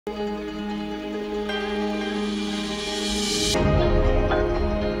Yes,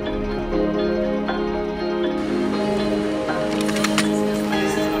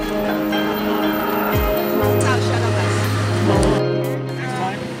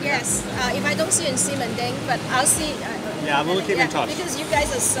 if I don't see you in Ximending, but I'll see. Yeah, we'll keep in touch. Because you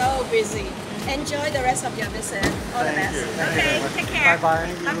guys are so busy. Enjoy the rest of your visit. All the best. Okay, take care. Bye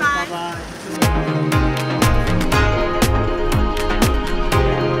bye. Bye bye.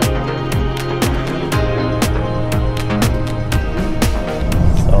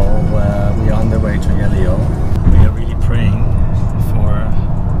 We're on the way to Yehlio. We are really praying for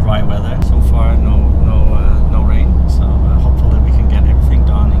dry weather. So far, no rain. So hopefully we can get everything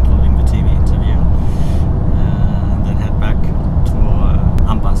done, including the TV interview, and then head back to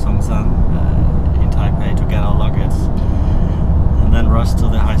amba Songshan in Taipei to get our luggage, and then rush to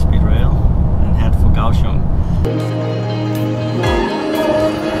the high-speed rail and head for Kaohsiung.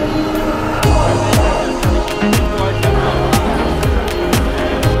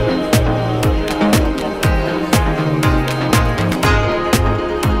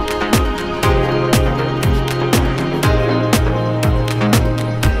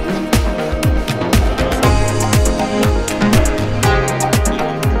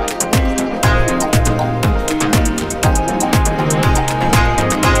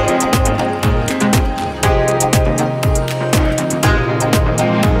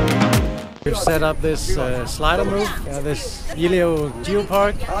 We've set up this slider move, this Yehlio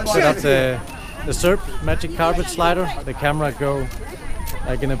Geopark. Set up the SERP magic carpet slider. The camera go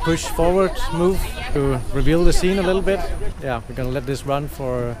like in a push forward move to reveal the scene a little bit. Yeah, we're gonna let this run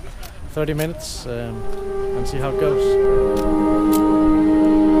for 30 minutes and see how it goes.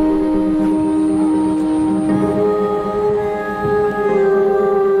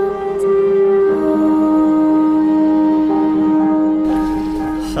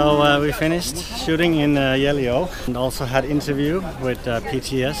 So we finished shooting in Yehlio and also had interview with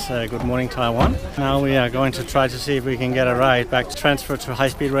PTS, Good Morning Taiwan. Now we are going to try to see if we can get a ride back to transfer to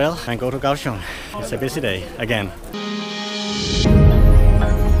high-speed rail and go to Kaohsiung. It's a busy day again.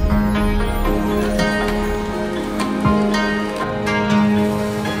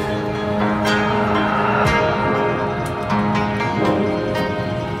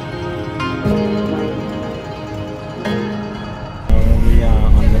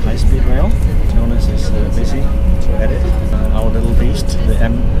 High-speed rail. Jonas is busy to edit our little beast, the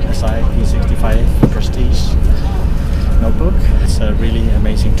MSI P65 Prestige notebook. It's a really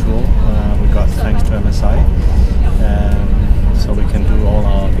amazing tool we got thanks to MSI, so we can do all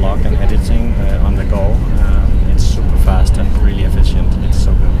our vlog and editing on the go. It's super fast and really efficient. It's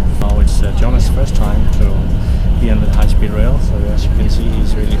so good. Now it's Jonas' first time to be on the high-speed rail, so as you can see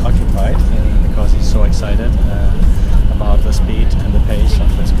he's really occupied because he's so excited about the speed and the pace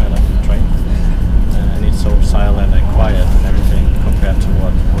of this kind of train, and it's so silent and quiet and everything compared to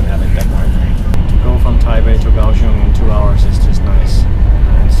what we have in Denmark. To go from Taipei to Kaohsiung in 2 hours is just nice,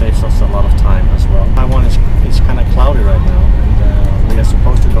 and saves us a lot of time as well. Taiwan is kind of cloudy right now, and we are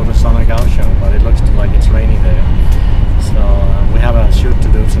supposed to go to sunny Kaohsiung, but it looks like it's rainy there. So we have a shoot to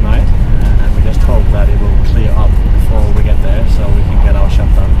do tonight, and we just hope that it will clear up before we get there so we can get our shot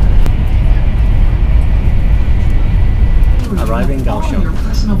done. Arriving in Kaohsiung.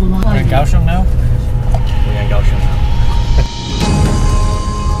 We're in Kaohsiung now? We're in Kaohsiung now.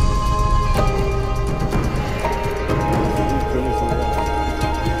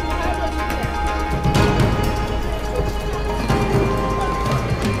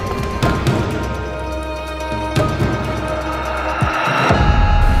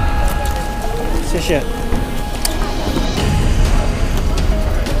谢谢。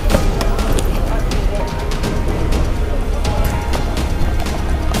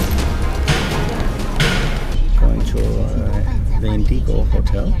The Indigo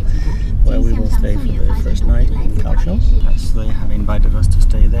Hotel, where we will stay for the first night in Kaohsiung, as they have invited us to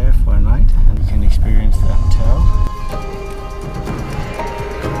stay there for a night and we can experience the hotel.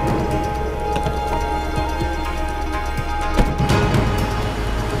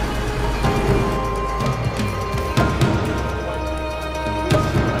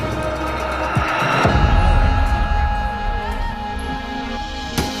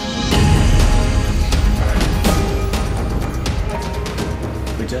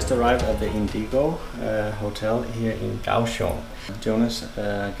 Just arrived at the Indigo Hotel here in Kaohsiung. Jonas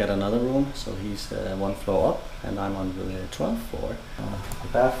got another room, so he's one floor up and I'm on the 12th floor. The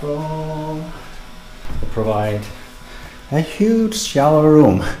bathroom. We provide a huge shower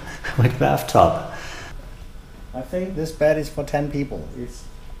room with bathtub. I think this bed is for 10 people. It's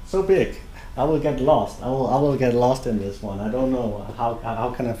so big. I will get lost. I will get lost in this one. I don't know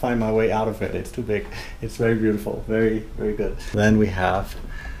how can I find my way out of it. It's too big. It's very beautiful. Very, very good. Then we have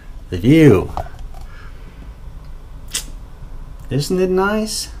the view. Isn't it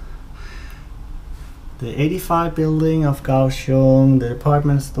nice? The 85 building of Kaohsiung, the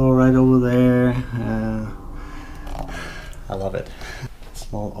department store right over there. I love it.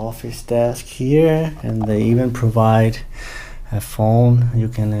 Small office desk here, and they even provide a phone you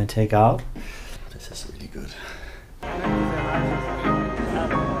can take out. This is really good.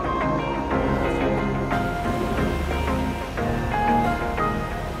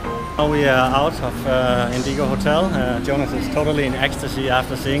 Now we are out of Indigo Hotel. Jonas is totally in ecstasy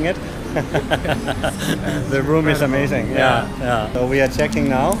after seeing it. The room is amazing. Yeah. So we are checking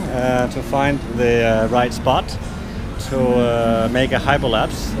now to find the right spot to make a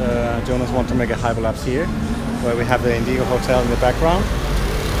hyperlapse. Jonas wants to make a hyperlapse here, where we have the Indigo Hotel in the background.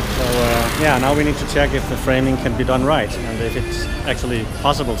 So yeah, now we need to check if the framing can be done right and if it's actually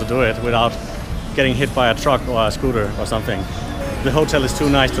possible to do it without getting hit by a truck or a scooter or something. The hotel is too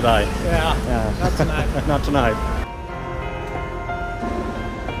nice to die. Yeah. Not tonight. Not tonight.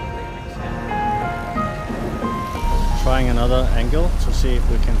 Trying another angle to see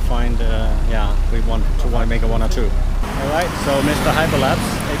if we can find, we want to make a 1 or 2. Alright, so Mr. Hyperlapse,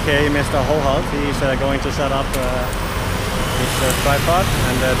 aka Mr. Hohalt, he's going to set up his tripod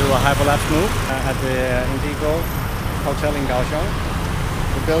and do a hyperlapse move at the Indigo Hotel in Kaohsiung.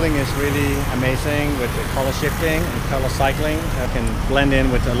 The building is really amazing with the color shifting and color cycling. I can blend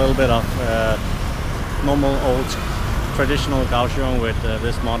in with a little bit of normal old traditional Kaohsiung with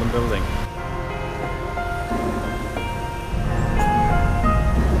this modern building.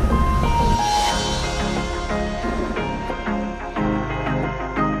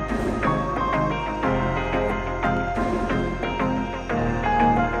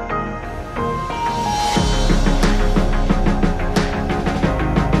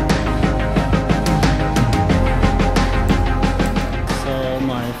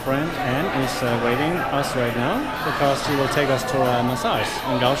 Waiting us right now because she will take us to a massage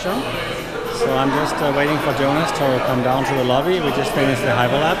in Kaohsiung. So I'm just waiting for Jonas to come down to the lobby. We just finished the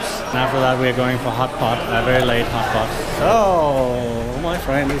hyperlapse, and after that we are going for hot pot, a very late hot pot. So my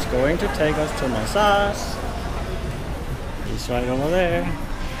friend is going to take us to massage. He's right over there.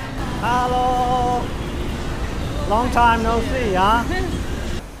 Hello! Long time no see, huh?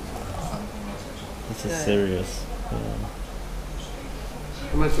 This is serious.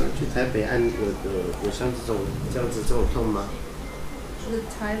 他们转去台北按有像这样子这种痛吗？是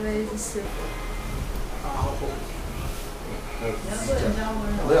台北是。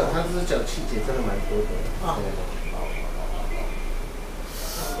没有，他只是讲气节真的蛮多的。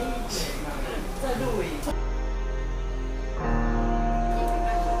在录影。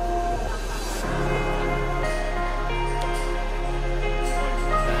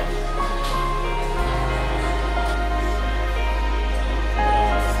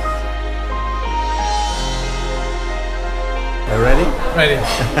Ready? Ready.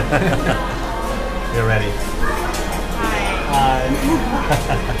 You're ready. Hi.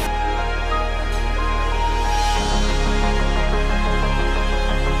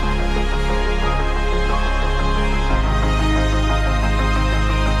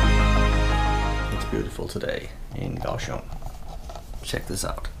 It's beautiful today in Kaohsiung. Check this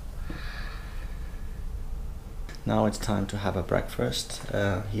out. Now it's time to have a breakfast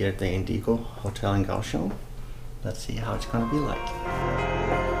here at the Indigo Hotel in Kaohsiung. Let's see how it's gonna be like.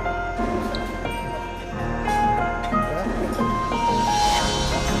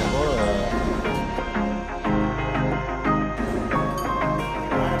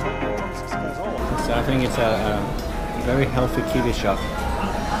 So I think it's a very healthy kiddie shop,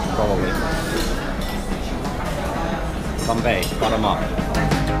 probably. Bombay, bottom up.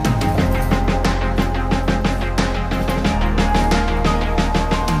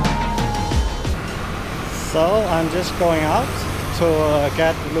 So I'm just going out to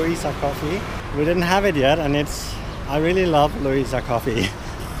get Louisa coffee. We didn't have it yet, and I really love Louisa coffee,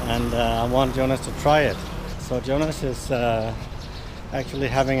 and I want Jonas to try it. So Jonas is actually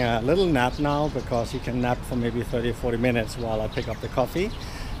having a little nap now because he can nap for maybe 30-40 minutes while I pick up the coffee,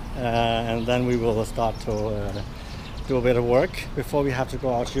 and then we will start to do a bit of work before we have to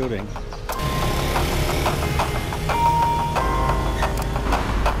go out shooting.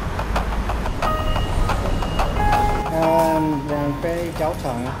 2杯焦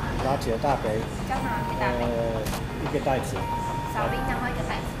糖拿铁大杯，焦糖拿铁大杯，一个袋子，少冰然后一个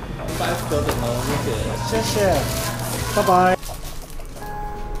袋子。5个的吗？谢谢，拜拜。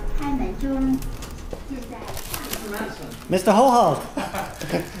开门中，现在。Mr. Hoholt!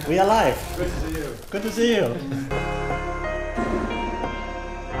 We are live. Good to see you. Good to see you.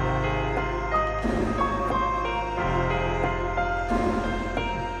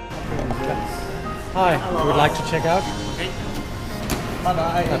 Hi, Hello. we'd like to check out. Okay.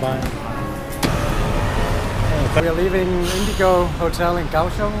 Bye-bye. Bye-bye. We are leaving Indigo Hotel in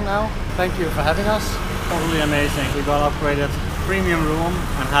Kaohsiung now. Thank you for having us. Totally amazing. We got upgraded premium room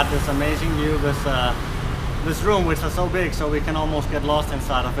and had this amazing view. This room, which is so big, so we can almost get lost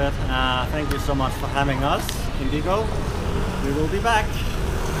inside of it. Thank you so much for having us, Indigo. We will be back.